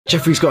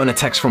Jeffrey's gotten a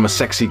text from a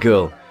sexy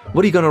girl.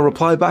 What are you gonna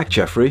reply back,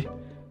 Jeffrey?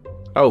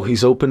 Oh,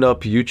 he's opened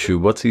up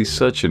YouTube. What's he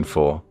searching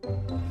for?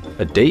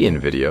 A dating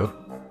video?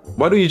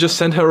 Why don't you just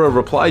send her a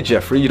reply,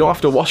 Jeffrey? You don't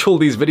have to watch all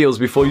these videos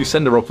before you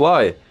send a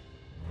reply.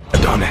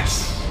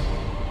 Adonis.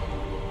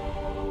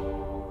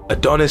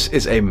 Adonis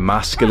is a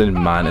masculine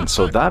man, and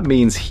so that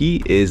means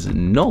he is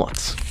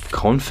not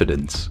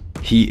confident.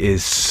 He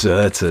is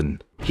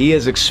certain. He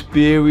has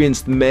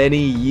experienced many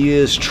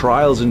years,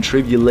 trials and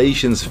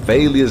tribulations,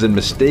 failures and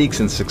mistakes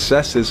and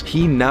successes.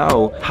 He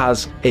now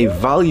has a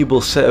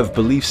valuable set of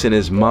beliefs in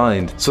his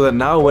mind, so that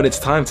now when it's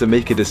time to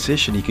make a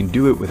decision, he can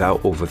do it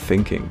without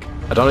overthinking.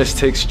 Adonis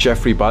takes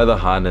Jeffrey by the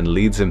hand and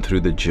leads him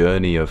through the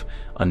journey of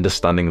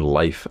understanding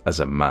life as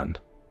a man.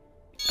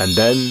 And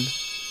then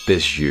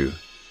there's you.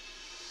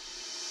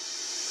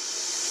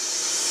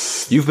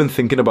 You've been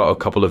thinking about a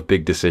couple of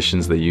big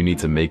decisions that you need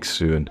to make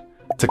soon.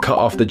 To cut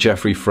off the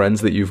Jeffrey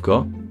friends that you've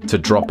got, to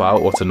drop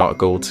out or to not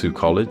go to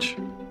college,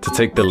 to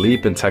take the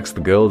leap and text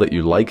the girl that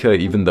you like her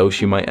even though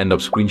she might end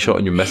up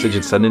screenshotting your message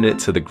and sending it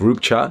to the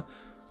group chat.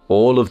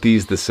 All of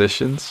these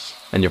decisions,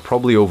 and you're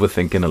probably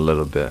overthinking a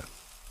little bit.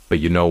 But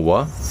you know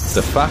what?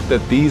 The fact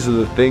that these are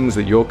the things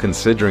that you're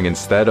considering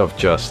instead of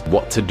just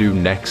what to do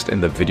next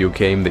in the video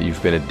game that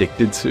you've been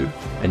addicted to,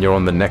 and you're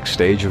on the next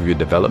stage of your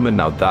development,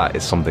 now that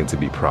is something to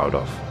be proud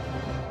of.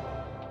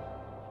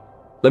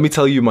 Let me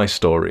tell you my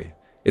story.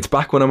 It's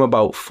back when I'm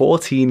about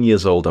 14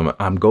 years old.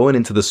 I'm going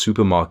into the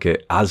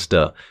supermarket,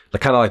 Asda,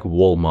 kind of like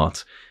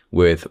Walmart,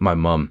 with my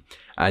mum.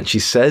 And she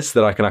says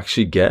that I can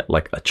actually get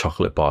like a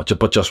chocolate bar,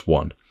 but just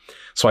one.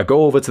 So I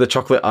go over to the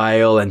chocolate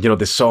aisle and,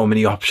 there's so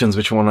many options.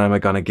 Which one am I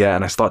going to get?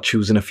 And I start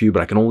choosing a few,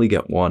 but I can only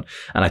get one.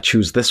 And I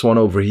choose this one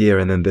over here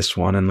and then this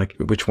one. And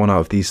which one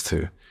out of these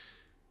two?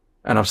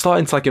 And I'm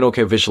starting to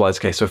okay, visualize.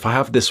 Okay, so if I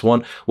have this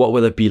one, what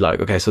will it be like?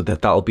 Okay, so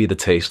that'll be the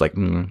taste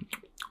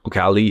okay,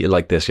 I'll eat it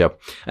like this,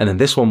 yep. And then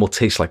this one will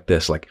taste like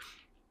this,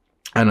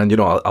 and then,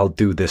 I'll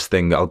do this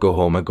thing. I'll go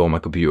home, I go on my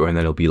computer, and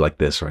then it'll be like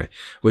this, right?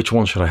 Which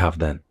one should I have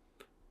then?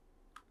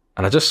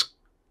 And I just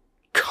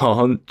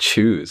can't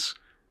choose.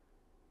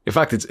 In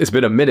fact, it's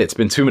been a minute, it's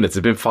been 2 minutes,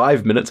 it's been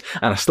 5 minutes,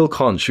 and I still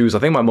can't choose. I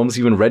think my mum's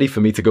even ready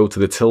for me to go to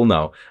the till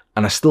now.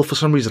 And I still, for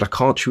some reason, I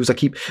can't choose. I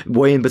keep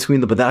weighing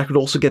between them, but then I could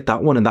also get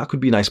that one, and that could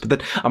be nice. But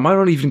then I might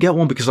not even get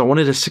one because I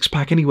wanted a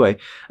 6-pack anyway.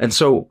 And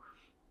so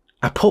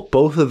I put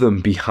both of them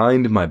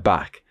behind my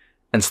back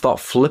and start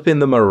flipping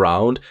them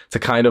around to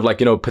kind of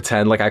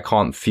pretend like I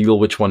can't feel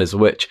which one is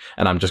which.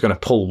 And I'm just going to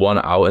pull one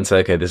out and say,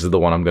 okay, this is the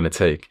one I'm going to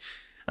take.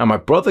 And my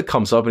brother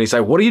comes up and he's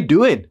like, what are you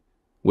doing?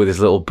 With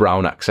his little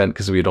brown accent,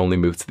 because we had only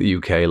moved to the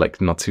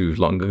UK not too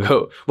long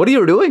ago. What are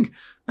you doing?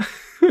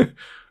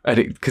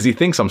 Because he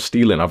thinks I'm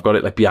stealing. I've got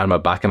it behind my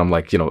back and I'm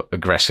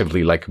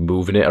aggressively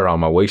moving it around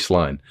my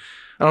waistline.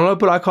 And I'm like,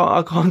 but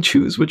I can't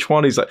choose which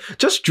one. He's like,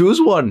 just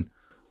choose one.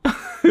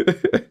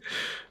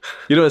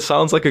 It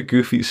sounds like a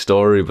goofy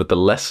story, but the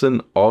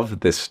lesson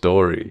of this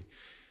story,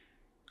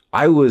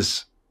 I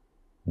was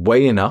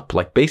weighing up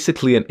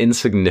basically an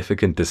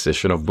insignificant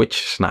decision of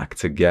which snack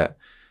to get.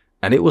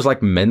 And it was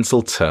like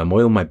mental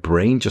turmoil. My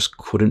brain just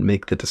couldn't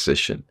make the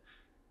decision.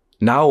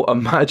 Now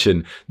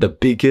imagine the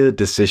bigger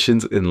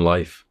decisions in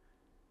life.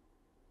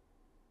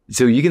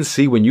 So you can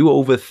see when you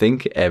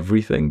overthink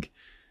everything,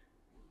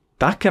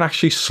 that can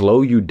actually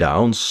slow you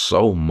down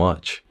so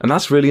much. And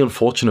that's really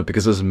unfortunate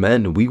because as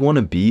men, we want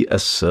to be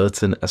as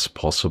certain as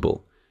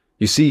possible.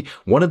 You see,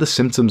 one of the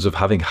symptoms of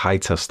having high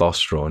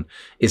testosterone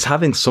is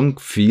having some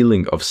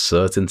feeling of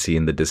certainty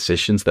in the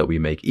decisions that we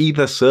make.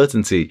 Either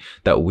certainty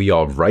that we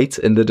are right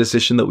in the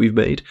decision that we've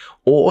made,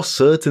 or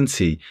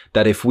certainty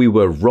that if we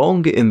were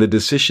wrong in the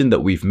decision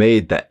that we've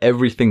made, that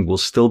everything will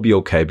still be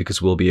okay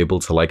because we'll be able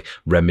to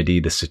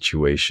remedy the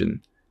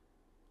situation.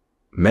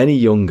 Many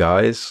young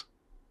guys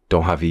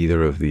don't have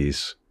either of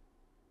these.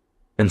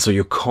 And so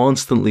you're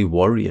constantly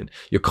worrying.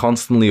 You're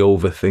constantly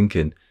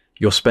overthinking.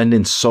 You're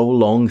spending so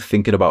long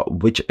thinking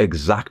about which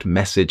exact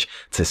message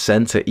to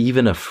send to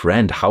even a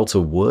friend, how to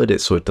word it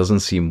so it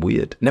doesn't seem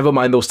weird. Never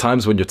mind those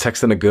times when you're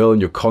texting a girl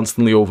and you're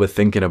constantly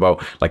overthinking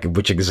about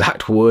which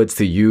exact words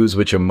to use,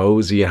 which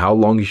emoji, and how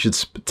long you should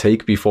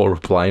take before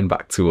replying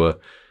back to her.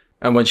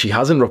 And when she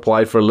hasn't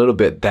replied for a little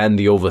bit, then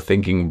the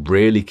overthinking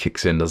really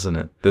kicks in, doesn't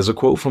it? There's a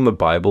quote from the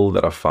Bible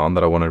that I found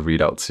that I want to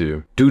read out to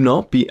you. Do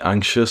not be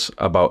anxious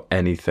about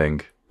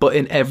anything, but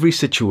in every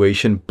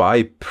situation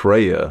by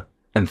prayer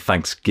and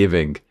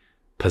thanksgiving,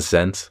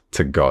 present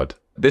to God.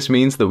 This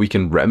means that we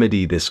can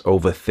remedy this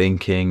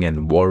overthinking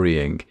and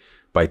worrying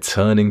by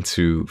turning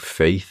to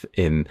faith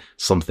in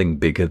something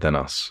bigger than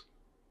us.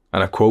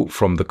 And a quote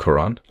from the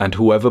Quran, and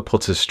whoever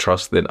puts his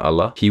trust in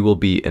Allah, he will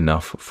be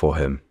enough for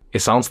him. It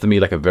sounds to me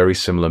like a very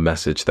similar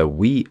message that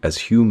we as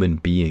human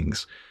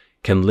beings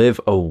can live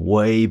a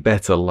way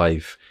better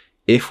life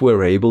if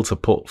we're able to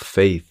put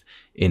faith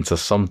into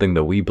something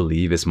that we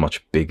believe is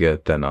much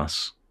bigger than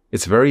us.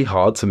 It's very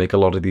hard to make a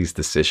lot of these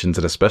decisions,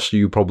 and especially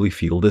you probably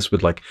feel this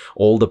with like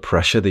all the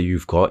pressure that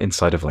you've got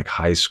inside of like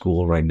high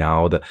school right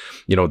now. That,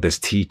 you know, there's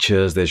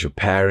teachers, there's your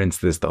parents,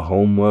 there's the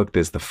homework,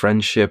 there's the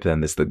friendship, then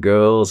there's the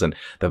girls and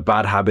the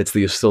bad habits that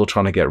you're still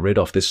trying to get rid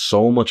of. There's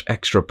so much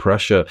extra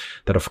pressure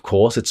that, of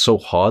course, it's so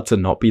hard to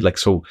not be like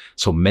so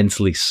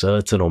mentally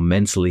certain or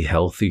mentally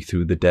healthy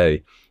through the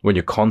day, when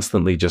you're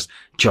constantly just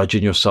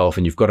judging yourself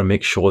and you've got to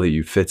make sure that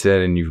you fit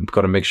in and you've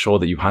got to make sure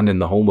that you hand in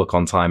the homework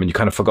on time and you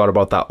kind of forgot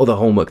about that other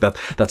homework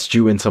that's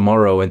due in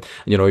tomorrow, and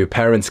you know your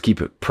parents keep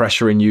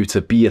pressuring you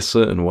to be a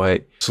certain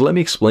way. So let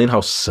me explain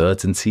how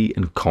certainty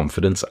and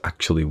confidence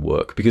actually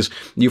work, because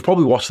you've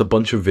probably watched a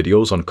bunch of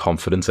videos on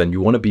confidence and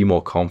you want to be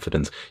more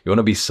confident, you want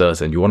to be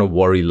certain, you want to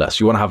worry less,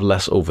 you want to have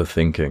less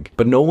overthinking,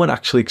 but no one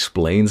actually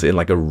explains in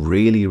like a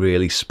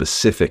really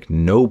specific,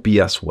 no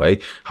BS way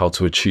how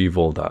to achieve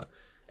all that.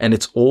 And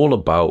it's all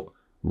about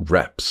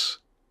reps.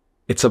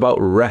 It's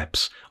about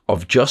reps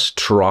of just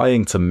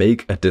trying to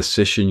make a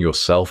decision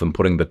yourself and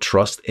putting the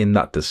trust in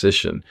that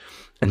decision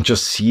and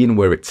just seeing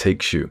where it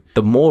takes you.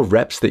 The more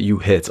reps that you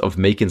hit of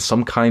making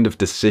some kind of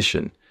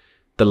decision,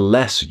 the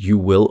less you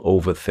will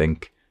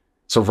overthink.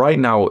 So right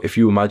now, if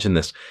you imagine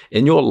this,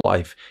 in your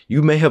life,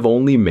 you may have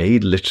only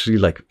made literally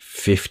like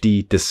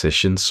 50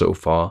 decisions so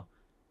far.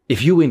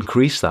 If you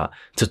increase that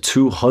to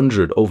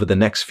 200 over the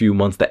next few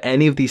months, that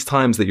any of these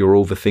times that you're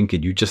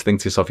overthinking, you just think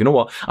to yourself, you know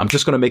what, I'm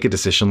just going to make a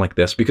decision like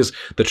this. Because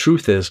the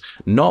truth is,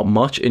 not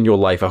much in your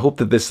life, I hope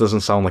that this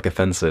doesn't sound like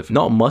offensive,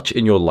 not much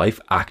in your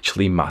life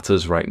actually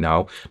matters right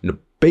now.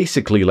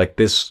 Basically, like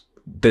there's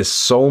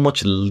so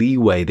much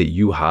leeway that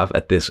you have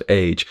at this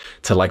age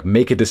to like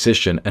make a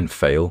decision and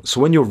fail.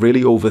 So when you're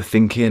really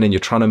overthinking and you're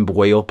trying to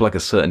weigh up like a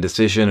certain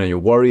decision and you're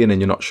worrying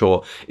and you're not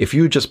sure, if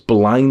you just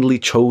blindly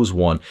chose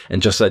one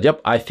and just said, yep,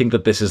 I think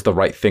that this is the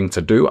right thing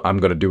to do, I'm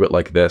going to do it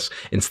like this,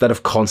 instead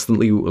of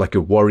constantly like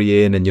you're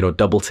worrying and, you know,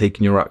 double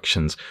taking your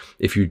actions.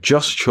 If you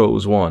just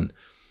chose one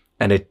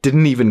and it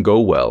didn't even go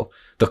well,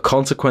 the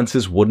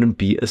consequences wouldn't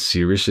be as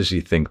serious as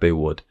you think they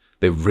would.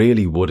 They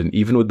really wouldn't.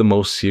 Even with the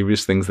most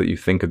serious things that you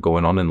think are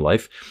going on in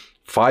life,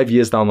 5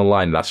 years down the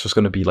line, that's just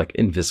going to be like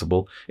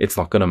invisible. It's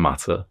not going to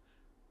matter.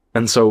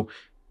 And so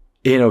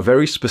in a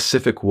very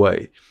specific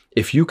way,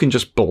 if you can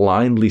just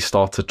blindly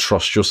start to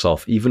trust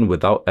yourself, even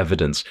without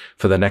evidence,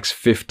 for the next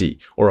 50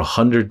 or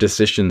 100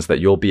 decisions that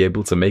you'll be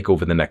able to make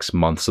over the next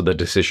month. So the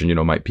decision, you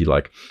know, might be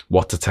like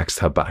what to text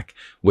her back,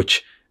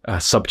 which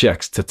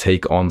subjects to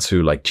take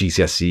onto like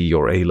GCSE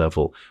or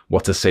A-level,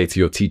 what to say to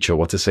your teacher,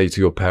 what to say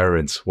to your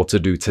parents, what to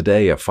do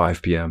today at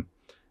 5 p.m.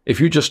 If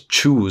you just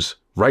choose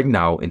right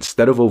now,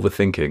 instead of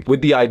overthinking,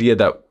 with the idea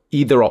that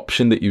either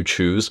option that you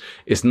choose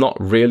is not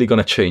really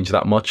going to change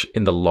that much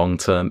in the long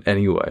term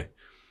anyway,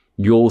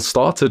 you'll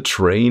start to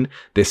train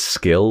this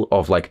skill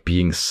of like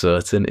being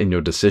certain in your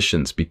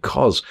decisions,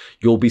 because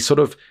you'll be sort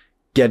of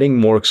getting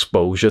more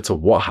exposure to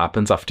what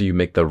happens after you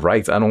make the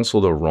right and also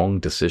the wrong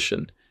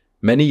decision.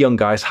 Many young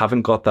guys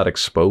haven't got that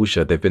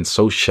exposure. They've been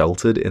so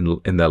sheltered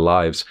in their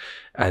lives.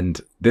 And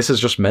this has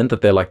just meant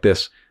that they're like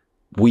this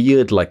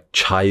weird, like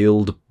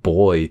child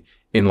boy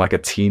in like a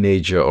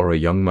teenager or a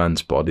young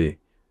man's body.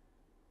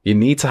 You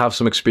need to have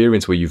some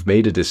experience where you've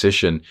made a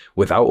decision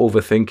without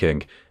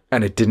overthinking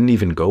and it didn't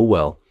even go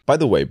well. By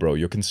the way, bro,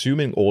 you're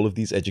consuming all of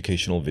these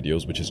educational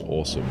videos, which is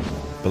awesome.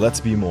 But let's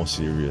be more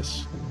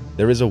serious.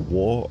 There is a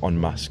war on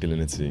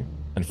masculinity.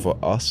 And for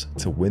us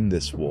to win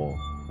this war,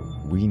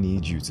 we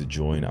need you to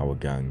join our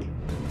gang.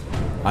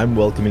 I'm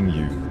welcoming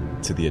you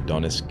to the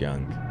Adonis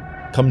Gang.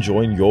 Come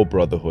join your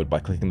brotherhood by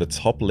clicking the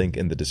top link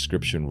in the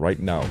description right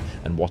now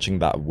and watching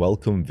that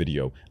welcome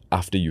video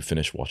after you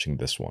finish watching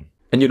this one.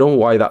 And you know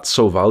why that's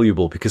so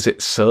valuable? Because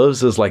it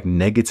serves as like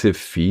negative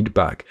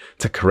feedback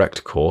to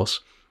correct course.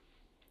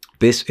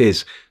 This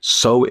is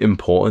so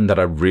important that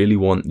I really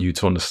want you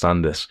to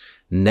understand this.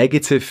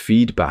 Negative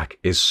feedback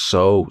is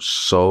so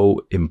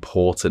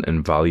important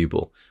and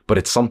valuable. But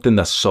it's something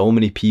that so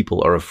many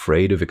people are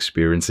afraid of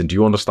experiencing. Do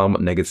you understand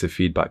what negative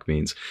feedback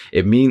means?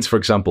 It means, for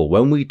example,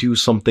 when we do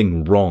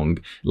something wrong,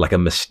 like a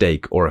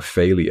mistake or a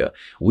failure,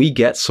 we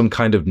get some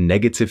kind of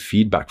negative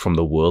feedback from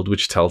the world,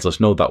 which tells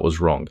us, no, that was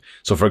wrong.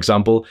 So for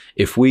example,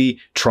 if we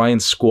try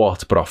and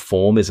squat, but our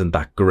form isn't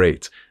that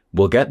great,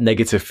 we'll get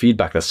negative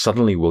feedback that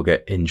suddenly we'll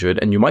get injured.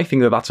 And you might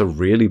think that that's a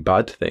really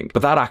bad thing,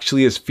 but that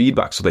actually is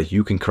feedback so that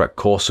you can correct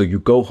course. So you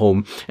go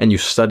home and you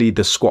study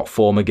the squat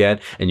form again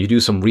and you do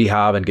some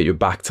rehab and get your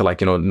back to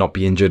like, you know, not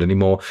be injured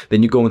anymore.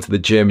 Then you go into the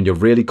gym and you're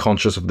really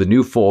conscious of the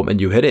new form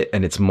and you hit it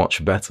and it's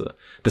much better.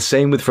 The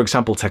same with, for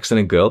example, texting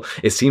a girl.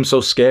 It seems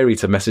so scary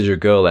to message a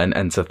girl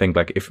and to think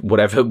like if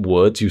whatever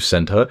words you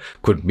sent her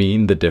could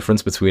mean the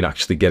difference between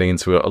actually getting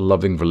into a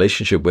loving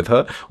relationship with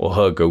her or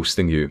her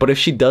ghosting you. But if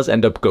she does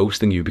end up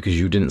ghosting you because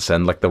you didn't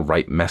send like the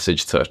right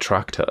message to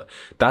attract her.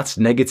 That's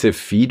negative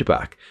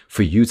feedback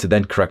for you to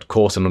then correct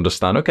course and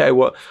understand, okay,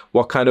 what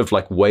kind of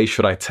like way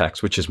should I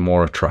text which is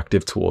more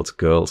attractive towards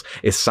girls?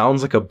 It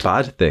sounds like a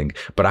bad thing,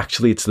 but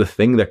actually it's the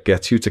thing that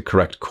gets you to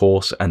correct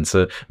course and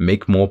to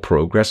make more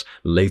progress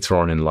later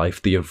on in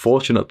life. The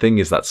unfortunate thing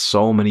is that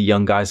so many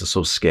young guys are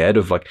so scared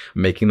of like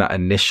making that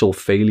initial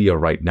failure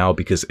right now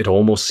because it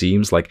almost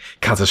seems like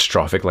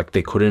catastrophic, like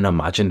they couldn't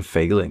imagine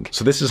failing.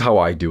 So this is how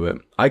I do it.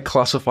 I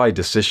classify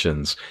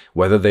decisions,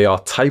 whether they are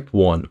type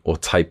 1 or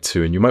type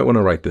 2, and you might want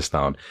to write this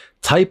down.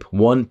 Type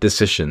 1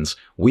 decisions,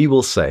 we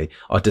will say,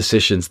 are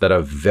decisions that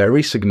are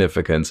very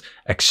significant,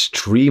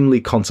 extremely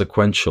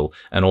consequential,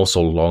 and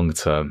also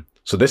long-term.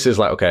 So this is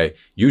like, okay,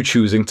 you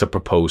choosing to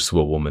propose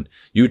to a woman,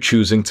 you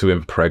choosing to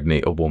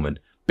impregnate a woman.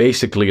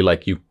 Basically,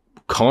 like, you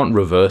can't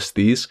reverse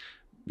these.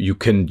 You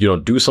can,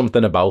 do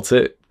something about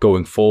it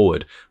going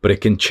forward, but it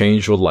can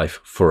change your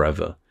life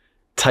forever.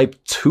 Type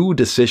 2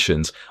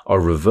 decisions are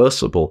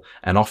reversible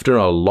and often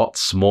a lot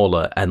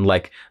smaller, and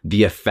like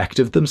the effect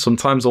of them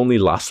sometimes only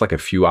lasts like a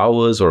few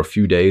hours or a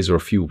few days or a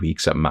few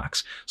weeks at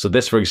max. So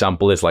this, for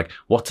example, is like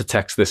what to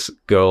text this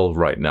girl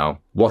right now,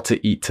 what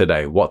to eat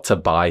today, what to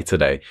buy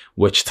today,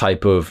 which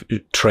type of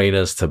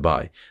trainers to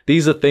buy.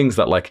 These are things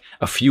that like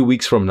a few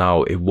weeks from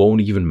now, it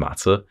won't even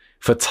matter.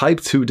 For type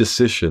 2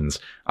 decisions,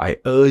 I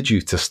urge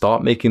you to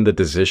start making the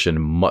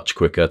decision much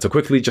quicker, to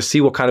quickly just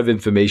see what kind of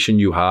information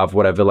you have,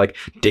 whatever like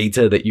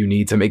data that you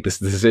need to make this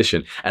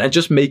decision, and then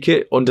just make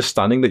it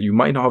understanding that you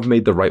might not have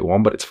made the right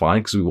one, but it's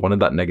fine because we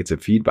wanted that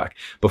negative feedback.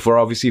 But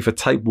for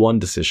type 1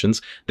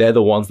 decisions, they're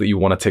the ones that you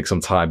want to take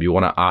some time. You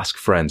want to ask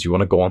friends, you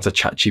want to go onto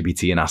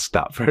ChatGPT and ask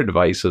that for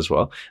advice as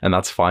well. And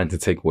that's fine to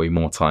take way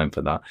more time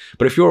for that.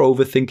 But if you're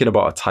overthinking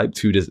about a type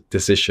 2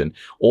 decision,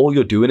 all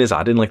you're doing is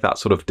adding like that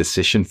sort of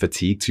decision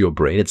fatigue to your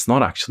brain. It's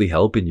not actually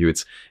helping you.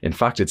 In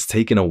fact, it's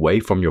taken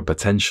away from your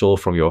potential,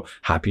 from your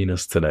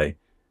happiness today.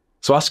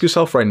 So ask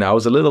yourself right now,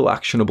 as a little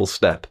actionable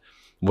step,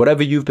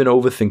 whatever you've been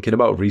overthinking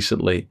about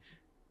recently,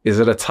 is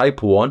it a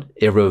type 1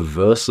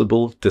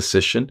 irreversible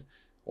decision,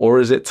 or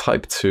is it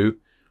type 2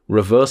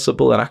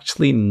 reversible and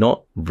actually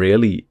not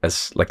really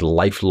as like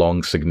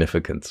lifelong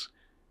significance?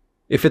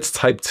 If it's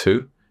type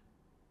 2,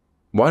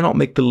 why not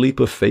make the leap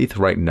of faith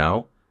right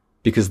now?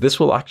 Because this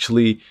will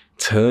actually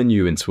turn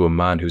you into a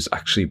man who's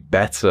actually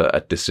better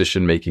at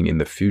decision making in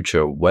the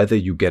future, whether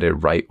you get it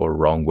right or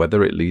wrong,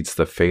 whether it leads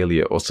to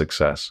failure or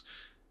success.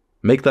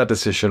 Make that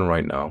decision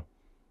right now.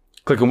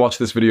 Click and watch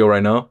this video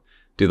right now.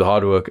 Do the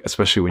hard work,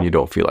 especially when you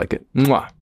don't feel like it. Mwah.